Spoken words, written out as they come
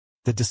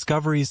The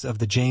discoveries of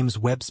the James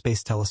Webb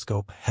Space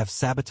Telescope have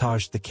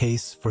sabotaged the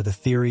case for the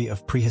theory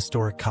of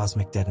prehistoric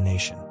cosmic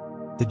detonation.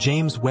 The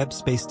James Webb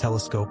Space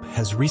Telescope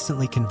has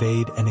recently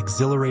conveyed an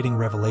exhilarating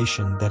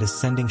revelation that is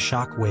sending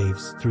shock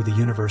waves through the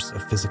universe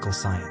of physical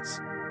science.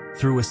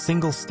 Through a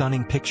single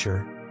stunning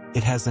picture,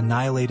 it has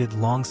annihilated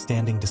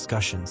long-standing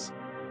discussions,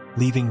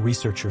 leaving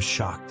researchers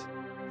shocked.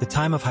 The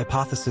time of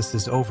hypothesis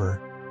is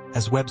over,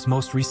 as Webb's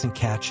most recent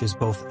catch is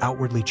both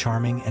outwardly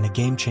charming and a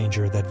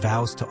game-changer that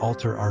vows to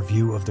alter our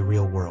view of the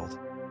real world.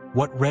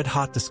 What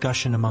red-hot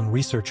discussion among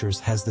researchers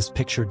has this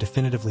picture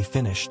definitively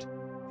finished?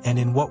 And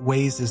in what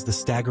ways is the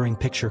staggering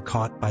picture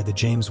caught by the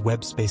James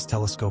Webb Space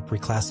Telescope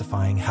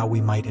reclassifying how we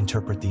might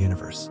interpret the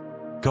universe?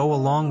 Go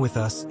along with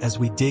us as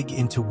we dig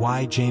into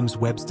why James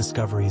Webb's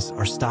discoveries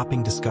are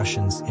stopping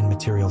discussions in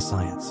material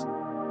science.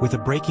 With a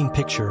breaking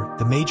picture,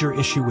 the major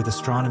issue with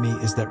astronomy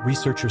is that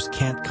researchers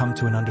can't come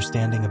to an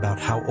understanding about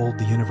how old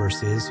the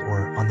universe is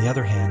or, on the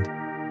other hand,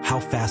 how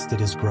fast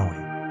it is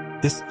growing.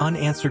 This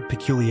unanswered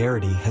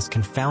peculiarity has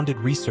confounded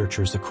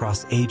researchers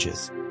across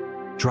ages,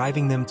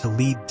 driving them to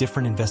lead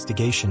different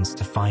investigations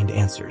to find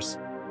answers.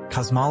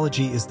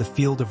 Cosmology is the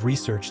field of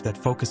research that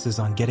focuses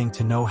on getting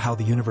to know how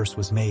the universe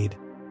was made,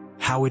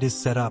 how it is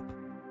set up,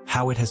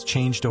 how it has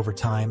changed over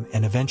time,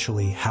 and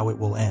eventually how it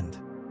will end.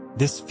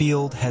 This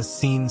field has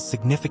seen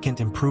significant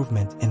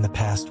improvement in the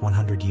past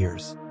 100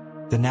 years.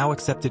 The now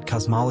accepted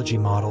cosmology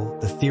model,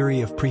 the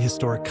theory of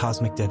prehistoric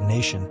cosmic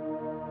detonation,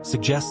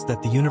 suggests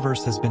that the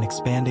universe has been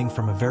expanding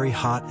from a very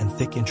hot and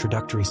thick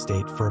introductory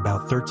state for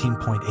about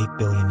 13.8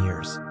 billion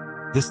years.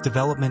 This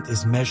development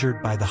is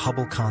measured by the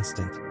Hubble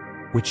constant,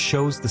 which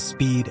shows the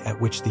speed at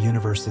which the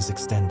universe is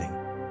extending.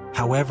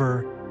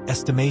 However,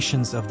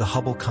 estimations of the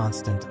Hubble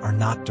constant are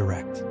not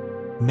direct.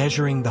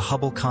 Measuring the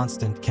Hubble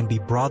constant can be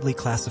broadly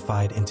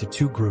classified into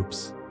two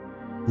groups: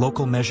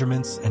 local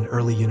measurements and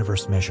early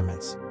universe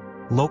measurements.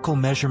 Local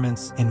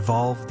measurements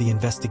involve the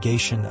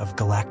investigation of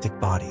galactic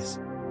bodies.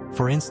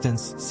 For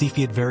instance,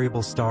 Cepheid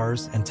variable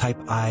stars and type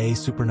Ia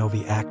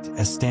supernovae act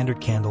as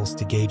standard candles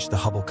to gauge the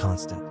Hubble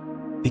constant.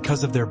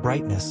 Because of their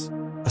brightness,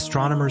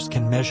 astronomers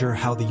can measure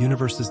how the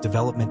universe's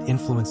development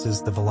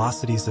influences the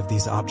velocities of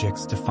these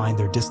objects to find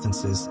their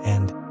distances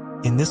and,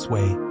 in this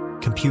way,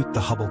 compute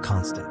the Hubble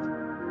constant.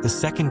 The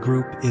second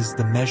group is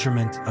the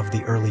measurement of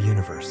the early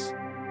universe.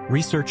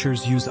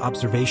 Researchers use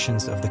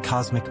observations of the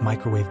cosmic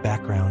microwave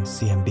background,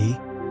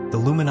 CMB, the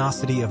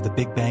luminosity of the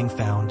Big Bang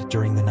found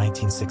during the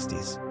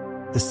 1960s.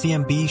 The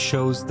CMB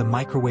shows the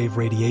microwave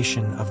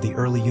radiation of the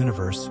early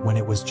universe when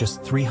it was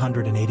just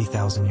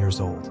 380,000 years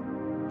old.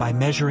 By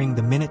measuring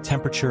the minute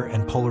temperature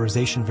and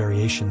polarization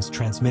variations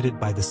transmitted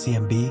by the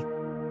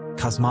CMB,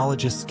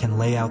 cosmologists can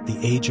lay out the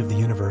age of the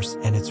universe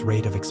and its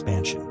rate of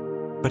expansion.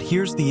 But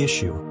here's the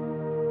issue.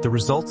 The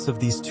results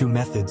of these two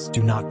methods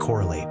do not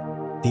correlate.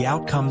 The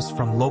outcomes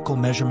from local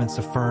measurements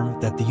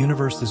affirm that the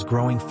universe is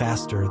growing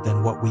faster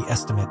than what we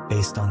estimate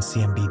based on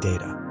CMB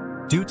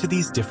data. Due to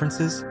these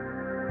differences,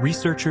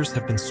 researchers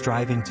have been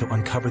striving to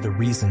uncover the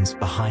reasons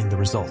behind the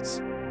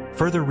results.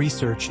 Further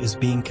research is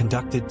being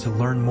conducted to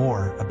learn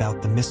more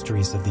about the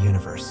mysteries of the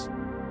universe.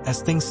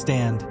 As things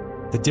stand,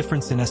 the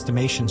difference in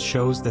estimations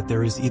shows that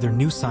there is either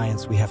new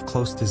science we have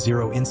close to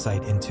zero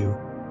insight into,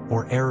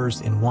 or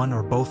errors in one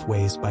or both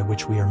ways by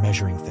which we are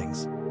measuring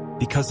things.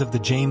 Because of the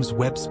James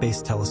Webb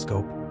Space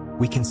Telescope,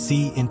 we can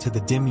see into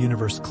the dim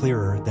universe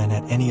clearer than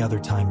at any other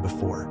time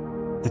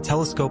before. The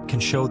telescope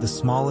can show the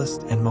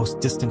smallest and most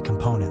distant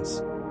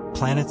components,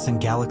 planets and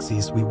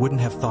galaxies we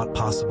wouldn't have thought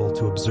possible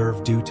to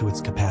observe due to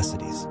its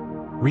capacities.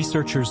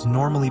 Researchers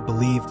normally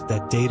believed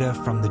that data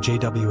from the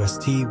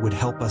JWST would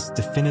help us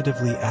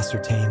definitively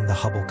ascertain the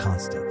Hubble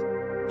constant.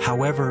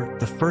 However,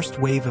 the first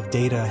wave of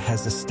data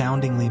has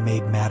astoundingly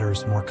made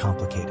matters more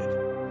complicated.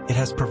 It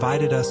has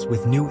provided us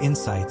with new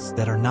insights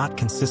that are not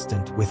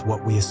consistent with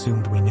what we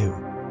assumed we knew.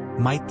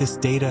 Might this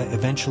data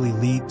eventually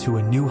lead to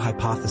a new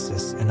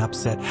hypothesis and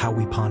upset how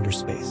we ponder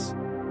space?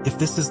 If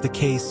this is the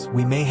case,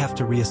 we may have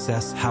to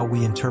reassess how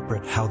we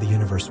interpret how the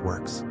universe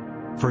works.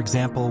 For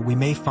example, we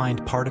may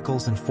find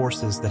particles and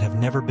forces that have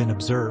never been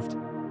observed,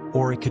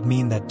 or it could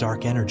mean that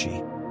dark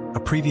energy, a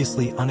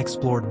previously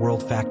unexplored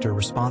world factor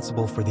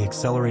responsible for the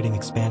accelerating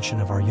expansion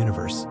of our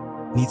universe,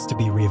 needs to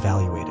be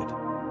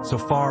reevaluated. So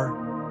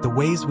far, the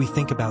ways we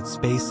think about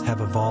space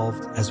have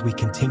evolved as we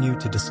continue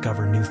to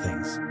discover new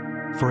things.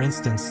 For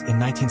instance, in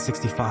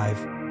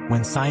 1965,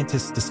 when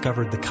scientists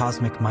discovered the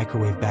cosmic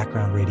microwave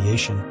background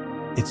radiation,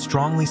 it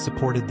strongly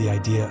supported the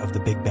idea of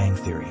the Big Bang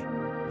theory.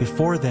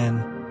 Before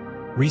then,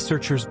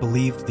 researchers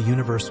believed the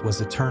universe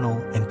was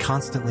eternal and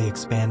constantly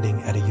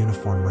expanding at a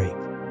uniform rate.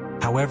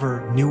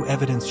 However, new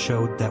evidence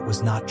showed that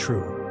was not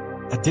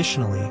true.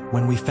 Additionally,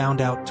 when we found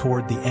out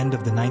toward the end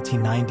of the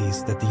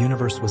 1990s that the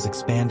universe was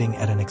expanding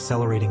at an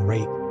accelerating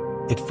rate,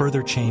 it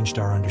further changed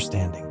our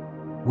understanding.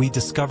 We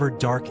discovered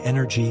dark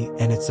energy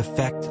and its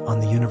effect on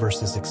the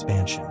universe's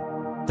expansion.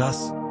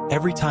 Thus,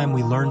 every time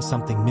we learn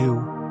something new,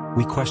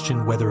 we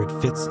question whether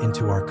it fits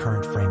into our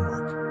current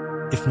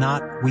framework. If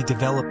not, we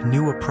develop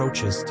new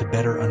approaches to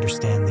better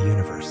understand the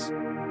universe.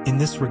 In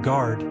this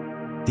regard,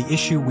 The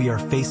issue we are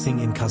facing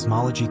in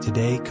cosmology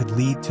today could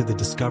lead to the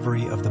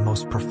discovery of the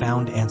most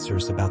profound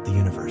answers about the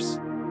universe.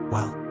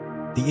 While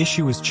the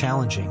issue is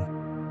challenging,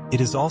 it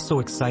is also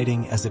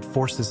exciting as it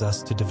forces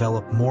us to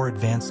develop more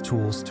advanced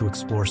tools to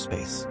explore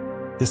space.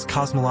 This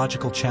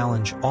cosmological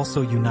challenge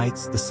also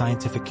unites the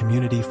scientific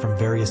community from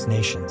various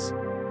nations,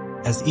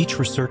 as each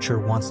researcher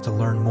wants to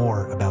learn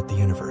more about the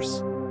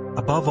universe.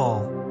 Above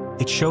all,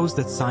 it shows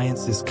that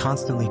science is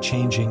constantly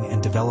changing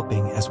and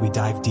developing as we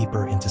dive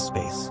deeper into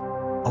space.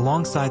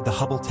 Alongside the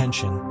Hubble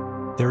tension,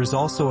 there is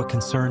also a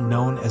concern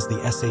known as the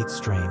S8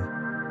 strain,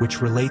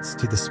 which relates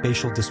to the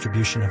spatial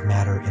distribution of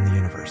matter in the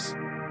universe.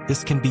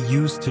 This can be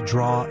used to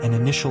draw an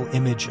initial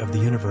image of the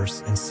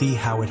universe and see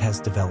how it has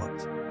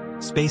developed.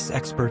 Space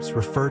experts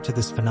refer to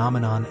this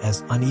phenomenon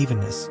as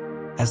unevenness,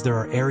 as there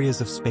are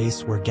areas of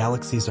space where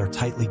galaxies are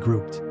tightly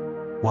grouped,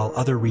 while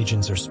other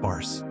regions are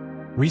sparse.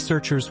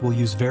 Researchers will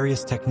use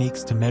various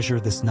techniques to measure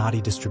this knotty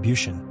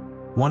distribution,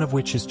 one of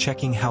which is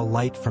checking how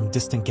light from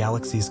distant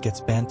galaxies gets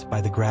bent by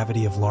the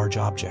gravity of large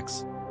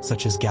objects,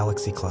 such as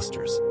galaxy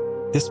clusters.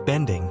 This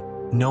bending,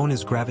 known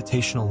as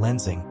gravitational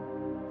lensing,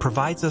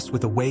 provides us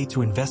with a way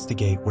to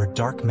investigate where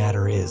dark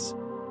matter is,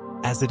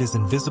 as it is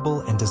invisible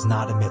and does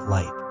not emit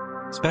light.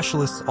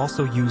 Specialists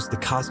also use the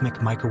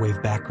cosmic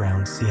microwave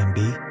background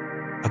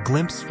 (CMB), a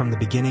glimpse from the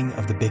beginning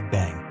of the Big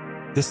Bang.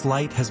 This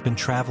light has been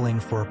traveling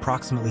for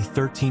approximately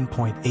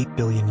 13.8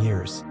 billion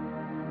years,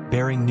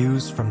 bearing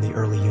news from the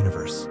early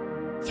universe.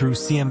 Through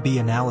CMB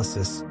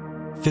analysis,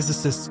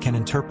 physicists can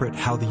interpret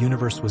how the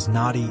universe was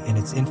knotty in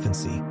its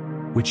infancy,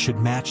 which should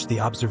match the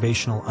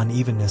observational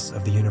unevenness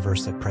of the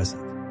universe at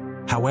present.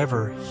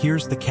 However,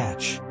 here's the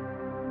catch.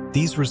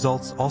 These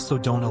results also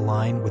don't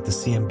align with the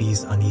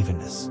CMB's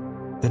unevenness.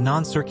 The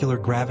non-circular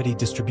gravity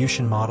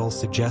distribution model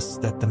suggests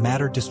that the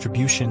matter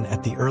distribution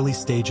at the early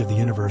stage of the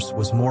universe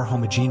was more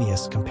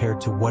homogeneous compared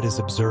to what is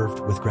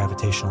observed with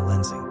gravitational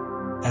lensing.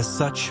 As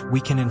such,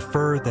 we can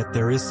infer that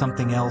there is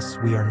something else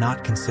we are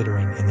not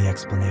considering in the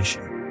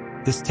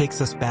explanation. This takes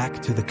us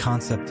back to the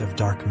concept of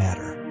dark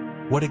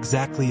matter. What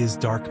exactly is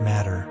dark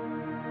matter,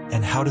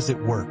 and how does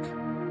it work?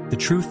 The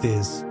truth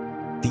is,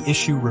 the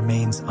issue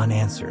remains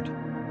unanswered.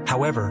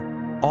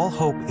 However, all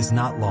hope is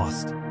not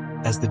lost,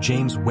 as the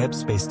James Webb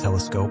Space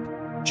Telescope,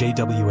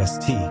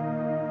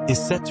 JWST,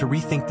 is set to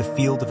rethink the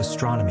field of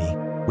astronomy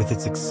with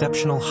its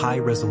exceptional high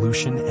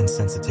resolution and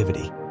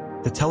sensitivity.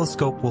 The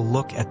telescope will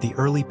look at the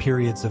early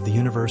periods of the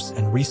universe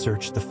and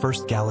research the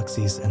first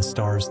galaxies and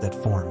stars that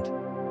formed.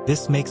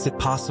 This makes it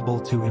possible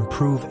to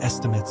improve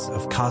estimates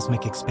of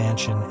cosmic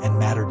expansion and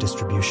matter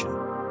distribution.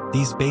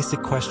 These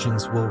basic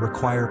questions will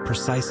require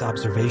precise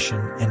observation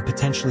and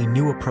potentially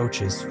new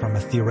approaches from a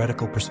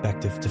theoretical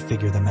perspective to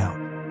figure them out.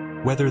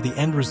 Whether the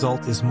end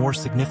result is more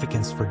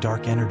significance for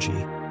dark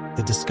energy,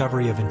 the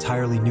discovery of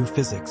entirely new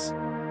physics,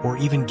 or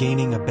even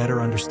gaining a better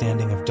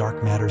understanding of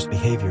dark matter's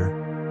behavior,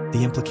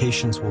 the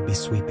implications will be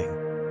sweeping.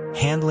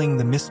 Handling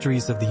the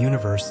mysteries of the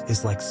universe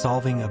is like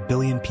solving a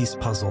billion-piece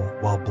puzzle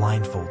while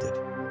blindfolded.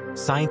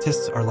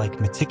 Scientists are like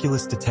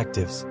meticulous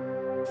detectives,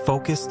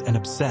 focused and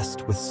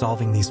obsessed with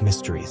solving these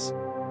mysteries.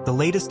 The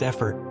latest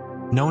effort,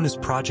 known as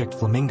Project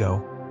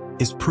Flamingo,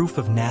 is proof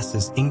of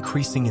NASA's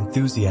increasing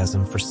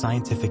enthusiasm for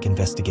scientific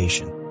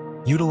investigation.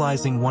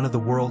 Utilizing one of the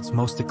world's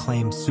most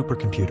acclaimed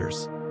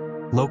supercomputers,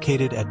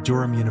 located at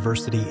Durham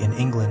University in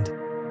England,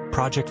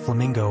 Project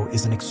Flamingo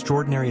is an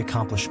extraordinary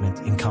accomplishment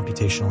in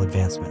computational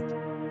advancement.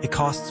 It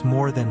costs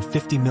more than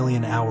 50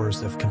 million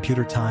hours of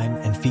computer time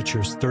and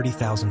features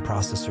 30,000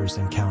 processors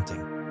and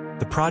counting.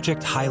 The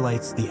project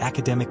highlights the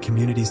academic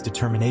community's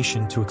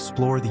determination to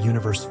explore the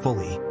universe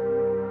fully,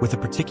 with a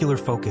particular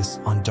focus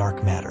on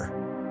dark matter.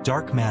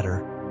 Dark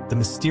matter, the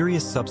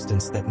mysterious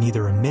substance that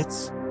neither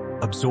emits,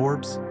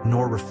 absorbs,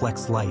 nor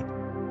reflects light,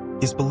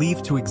 is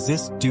believed to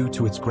exist due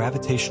to its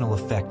gravitational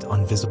effect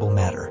on visible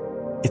matter.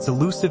 Its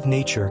elusive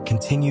nature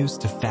continues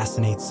to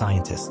fascinate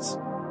scientists.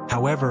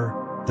 However,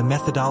 the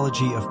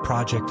methodology of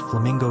Project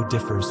Flamingo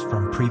differs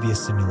from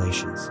previous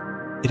simulations.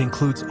 It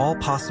includes all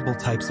possible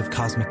types of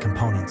cosmic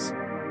components,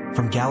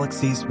 from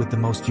galaxies with the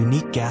most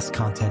unique gas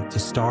content to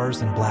stars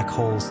and black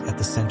holes at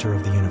the center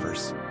of the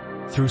universe.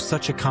 Through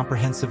such a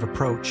comprehensive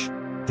approach,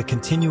 the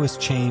continuous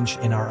change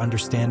in our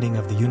understanding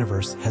of the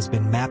universe has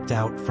been mapped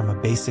out from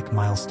a basic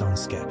milestone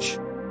sketch.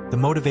 The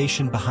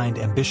motivation behind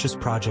ambitious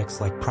projects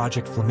like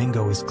Project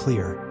Flamingo is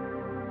clear: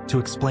 to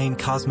explain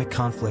cosmic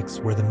conflicts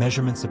where the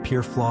measurements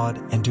appear flawed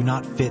and do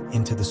not fit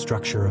into the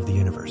structure of the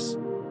universe.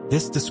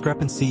 This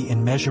discrepancy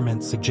in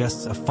measurement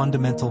suggests a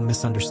fundamental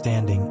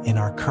misunderstanding in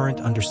our current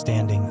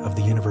understanding of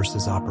the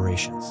universe's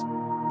operations.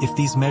 If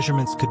these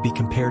measurements could be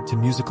compared to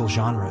musical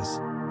genres,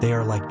 they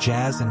are like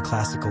jazz and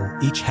classical,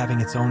 each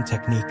having its own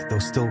technique though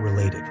still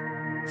related.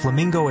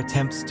 Flamingo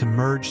attempts to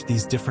merge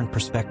these different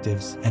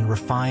perspectives and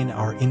refine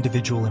our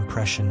individual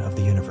impression of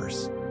the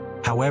universe.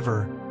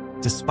 However,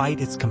 despite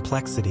its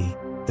complexity,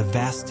 the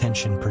vast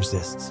tension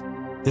persists.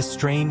 This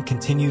strain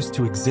continues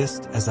to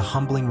exist as a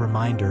humbling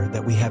reminder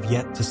that we have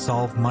yet to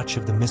solve much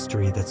of the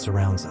mystery that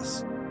surrounds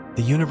us.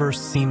 The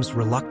universe seems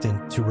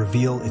reluctant to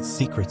reveal its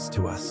secrets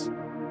to us.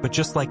 But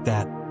just like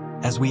that,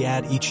 As we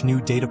add each new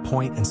data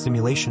point and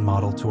simulation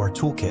model to our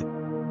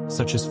toolkit,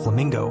 such as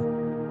Flamingo,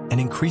 an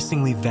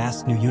increasingly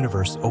vast new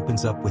universe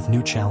opens up with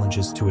new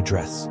challenges to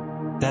address.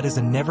 That is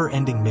a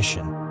never-ending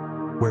mission,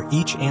 where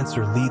each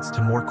answer leads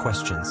to more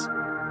questions,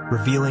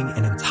 revealing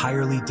an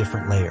entirely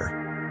different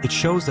layer. It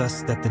shows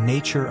us that the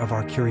nature of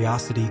our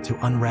curiosity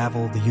to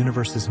unravel the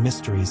universe's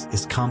mysteries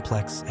is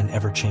complex and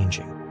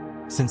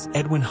ever-changing. Since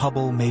Edwin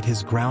Hubble made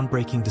his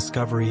groundbreaking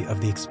discovery of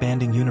the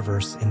expanding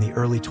universe in the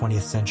early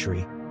 20th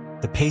century,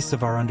 the pace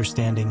of our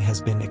understanding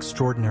has been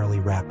extraordinarily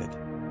rapid.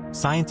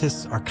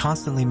 Scientists are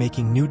constantly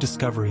making new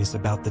discoveries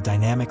about the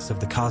dynamics of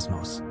the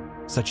cosmos,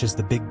 such as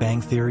the Big Bang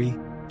Theory,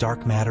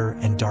 dark matter,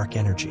 and dark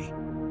energy.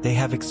 They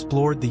have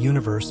explored the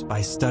universe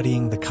by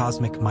studying the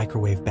cosmic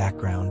microwave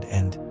background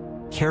and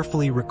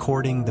carefully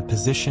recording the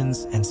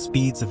positions and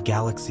speeds of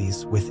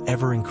galaxies with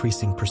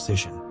ever-increasing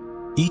precision.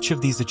 Each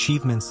of these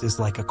achievements is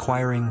like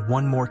acquiring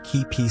one more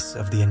key piece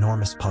of the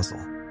enormous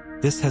puzzle.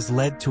 This has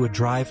led to a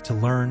drive to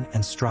learn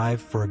and strive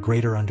for a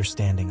greater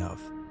understanding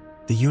of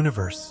the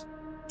universe.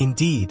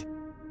 Indeed,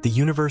 the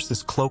universe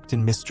is cloaked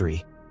in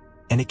mystery,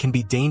 and it can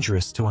be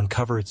dangerous to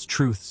uncover its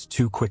truths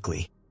too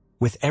quickly.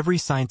 With every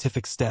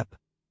scientific step,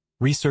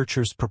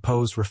 researchers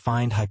propose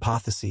refined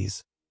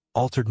hypotheses,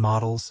 altered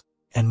models,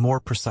 and more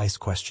precise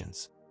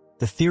questions.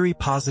 The theory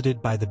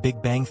posited by the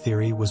Big Bang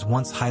Theory was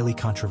once highly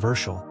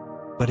controversial,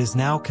 but is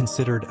now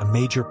considered a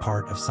major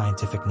part of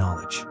scientific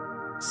knowledge.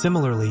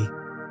 Similarly,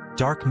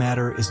 dark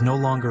matter is no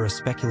longer a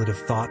speculative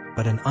thought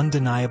but an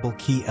undeniable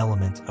key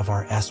element of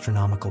our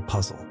astronomical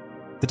puzzle.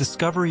 The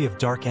discovery of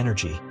dark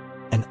energy,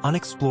 an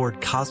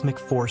unexplored cosmic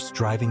force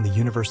driving the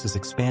universe's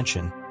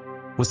expansion,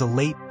 was a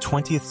late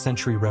 20th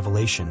century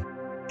revelation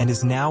and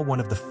is now one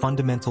of the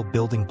fundamental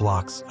building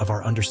blocks of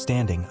our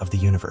understanding of the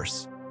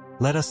universe.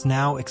 Let us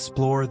now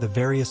explore the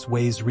various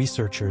ways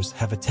researchers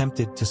have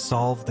attempted to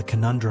solve the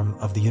conundrum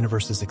of the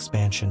universe's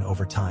expansion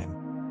over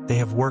time. They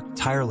have worked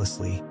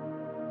tirelessly,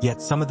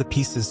 yet some of the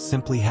pieces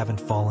simply haven't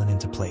fallen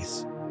into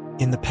place.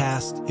 In the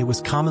past, it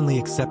was commonly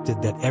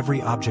accepted that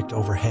every object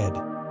overhead,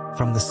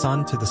 from the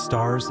sun to the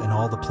stars and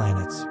all the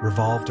planets,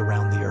 revolved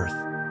around the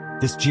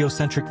Earth. This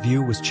geocentric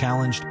view was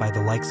challenged by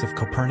the likes of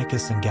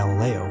Copernicus and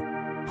Galileo,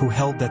 who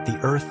held that the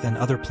Earth and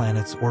other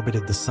planets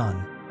orbited the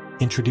sun,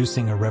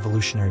 introducing a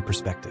revolutionary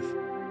perspective.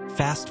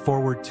 Fast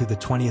forward to the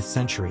 20th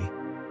century,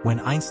 when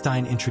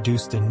Einstein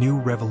introduced a new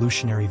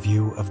revolutionary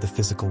view of the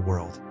physical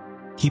world.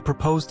 He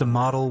proposed a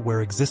model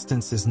where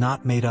existence is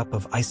not made up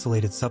of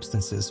isolated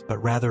substances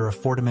but rather a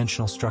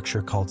four-dimensional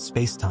structure called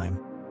space-time,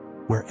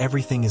 where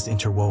everything is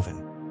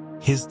interwoven.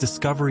 His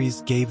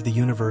discoveries gave the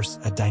universe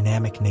a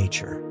dynamic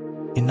nature.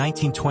 In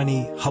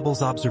 1920,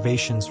 Hubble's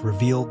observations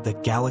revealed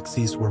that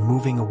galaxies were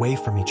moving away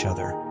from each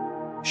other,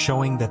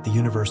 showing that the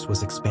universe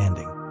was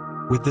expanding.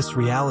 With this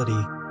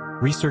reality,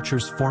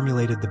 researchers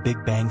formulated the Big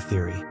Bang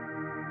Theory,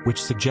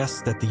 which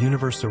suggests that the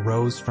universe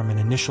arose from an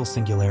initial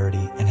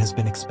singularity and has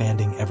been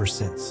expanding ever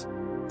since.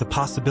 The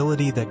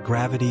possibility that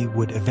gravity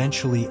would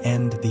eventually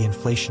end the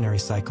inflationary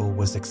cycle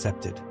was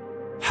accepted.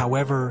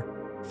 However,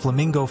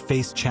 Flamingo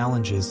faced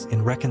challenges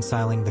in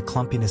reconciling the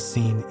clumpiness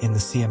seen in the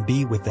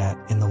CMB with that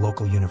in the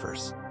local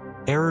universe.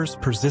 Errors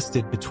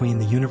persisted between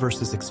the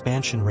universe's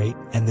expansion rate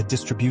and the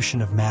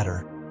distribution of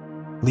matter,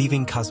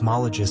 leaving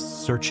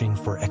cosmologists searching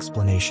for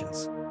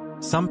explanations.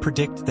 Some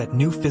predict that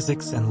new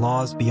physics and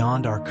laws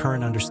beyond our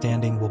current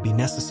understanding will be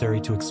necessary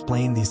to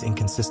explain these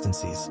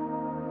inconsistencies,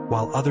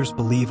 while others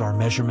believe our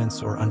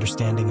measurements or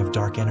understanding of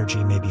dark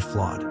energy may be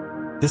flawed.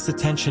 This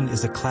attention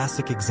is a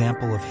classic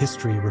example of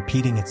history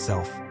repeating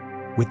itself,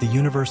 with the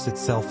universe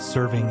itself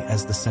serving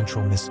as the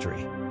central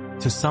mystery.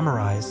 To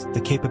summarize,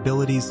 the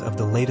capabilities of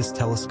the latest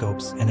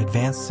telescopes and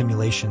advanced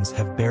simulations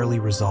have barely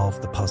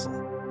resolved the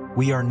puzzle.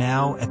 We are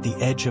now at the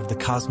edge of the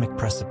cosmic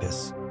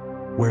precipice,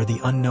 where the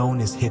unknown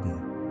is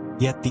hidden.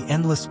 Yet the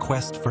endless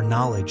quest for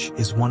knowledge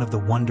is one of the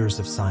wonders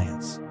of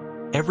science.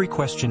 Every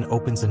question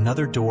opens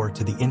another door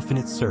to the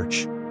infinite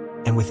search,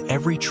 and with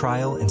every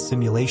trial and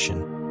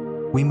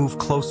simulation, we move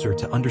closer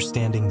to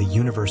understanding the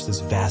universe's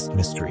vast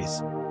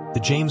mysteries. The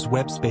James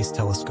Webb Space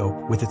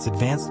Telescope, with its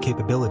advanced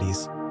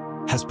capabilities,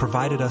 has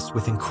provided us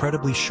with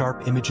incredibly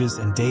sharp images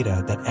and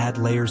data that add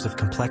layers of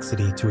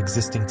complexity to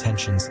existing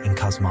tensions in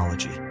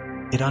cosmology.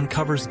 It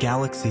uncovers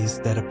galaxies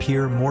that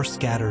appear more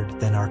scattered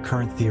than our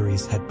current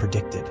theories had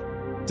predicted.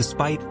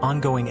 Despite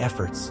ongoing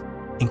efforts,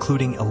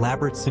 including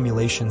elaborate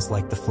simulations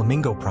like the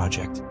Flamingo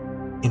project,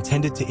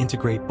 intended to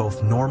integrate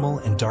both normal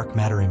and dark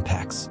matter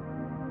impacts,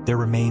 there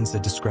remains a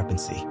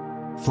discrepancy.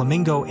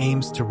 Flamingo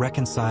aims to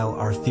reconcile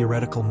our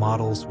theoretical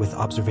models with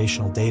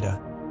observational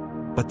data,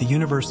 but the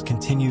universe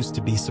continues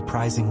to be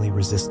surprisingly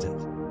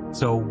resistant.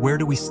 So where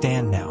do we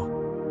stand now?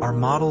 Our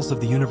models of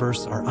the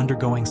universe are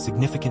undergoing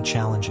significant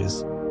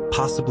challenges,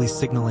 possibly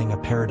signaling a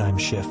paradigm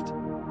shift,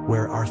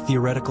 where our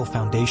theoretical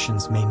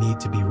foundations may need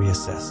to be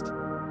reassessed.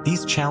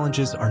 These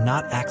challenges are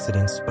not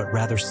accidents but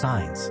rather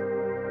signs,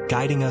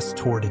 guiding us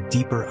toward a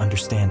deeper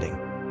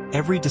understanding.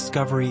 Every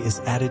discovery is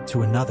added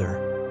to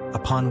another,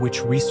 upon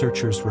which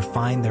researchers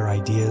refine their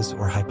ideas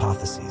or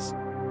hypotheses.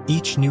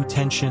 Each new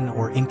tension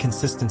or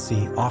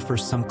inconsistency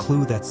offers some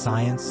clue that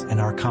science and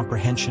our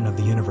comprehension of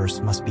the universe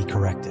must be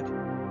corrected.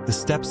 The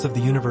steps of the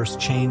universe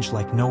change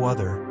like no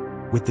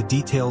other, with the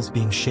details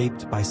being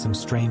shaped by some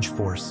strange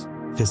force,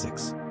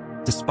 physics.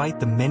 Despite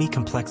the many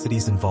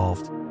complexities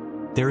involved,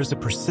 there is a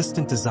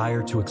persistent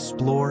desire to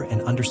explore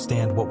and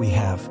understand what we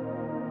have,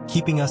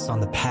 keeping us on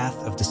the path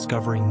of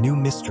discovering new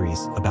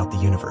mysteries about the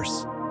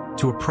universe.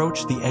 To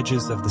approach the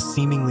edges of the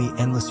seemingly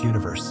endless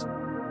universe,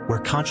 where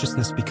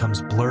consciousness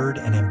becomes blurred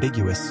and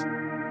ambiguous,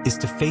 is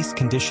to face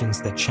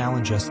conditions that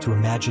challenge us to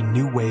imagine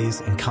new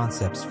ways and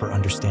concepts for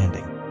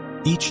understanding.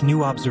 Each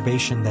new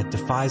observation that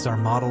defies our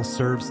model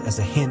serves as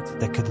a hint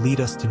that could lead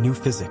us to new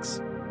physics,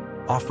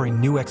 offering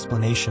new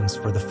explanations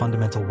for the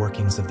fundamental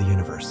workings of the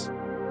universe.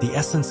 The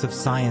essence of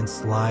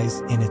science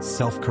lies in its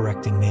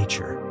self-correcting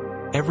nature.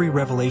 Every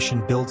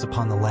revelation builds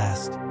upon the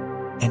last,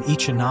 and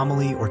each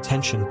anomaly or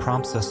tension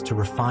prompts us to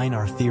refine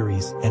our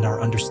theories and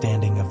our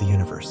understanding of the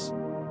universe.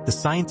 The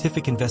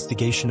scientific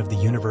investigation of the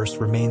universe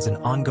remains an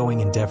ongoing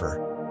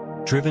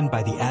endeavor, driven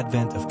by the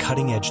advent of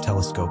cutting-edge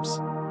telescopes,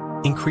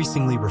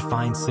 increasingly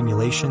refined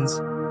simulations,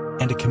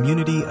 and a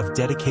community of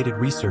dedicated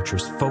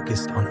researchers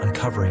focused on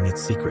uncovering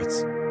its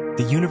secrets.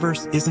 The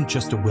universe isn't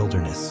just a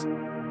wilderness.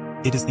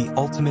 It is the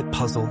ultimate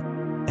puzzle,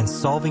 and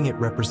solving it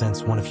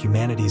represents one of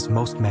humanity's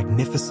most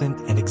magnificent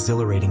and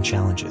exhilarating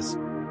challenges.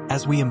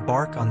 As we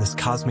embark on this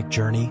cosmic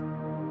journey,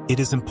 it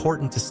is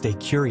important to stay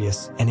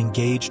curious and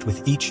engaged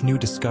with each new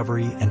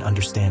discovery and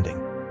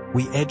understanding.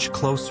 We edge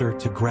closer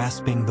to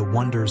grasping the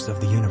wonders of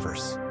the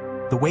universe.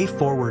 The way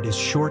forward is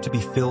sure to be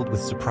filled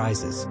with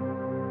surprises,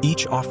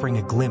 each offering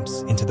a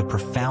glimpse into the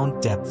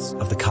profound depths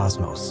of the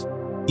cosmos.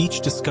 Each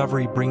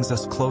discovery brings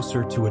us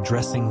closer to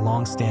addressing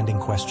long-standing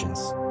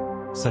questions,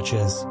 such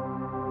as,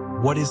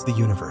 what is the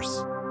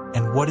universe,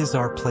 and what is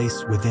our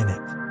place within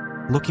it?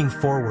 Looking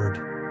forward,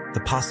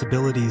 the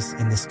possibilities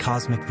in this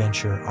cosmic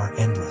venture are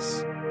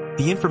endless.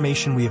 The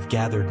information we have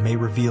gathered may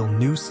reveal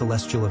new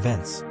celestial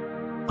events,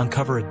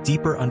 uncover a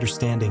deeper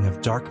understanding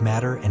of dark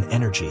matter and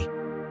energy,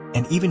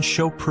 and even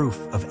show proof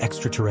of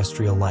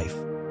extraterrestrial life.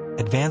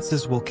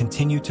 Advances will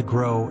continue to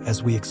grow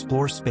as we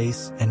explore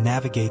space and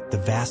navigate the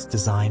vast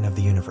design of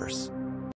the universe.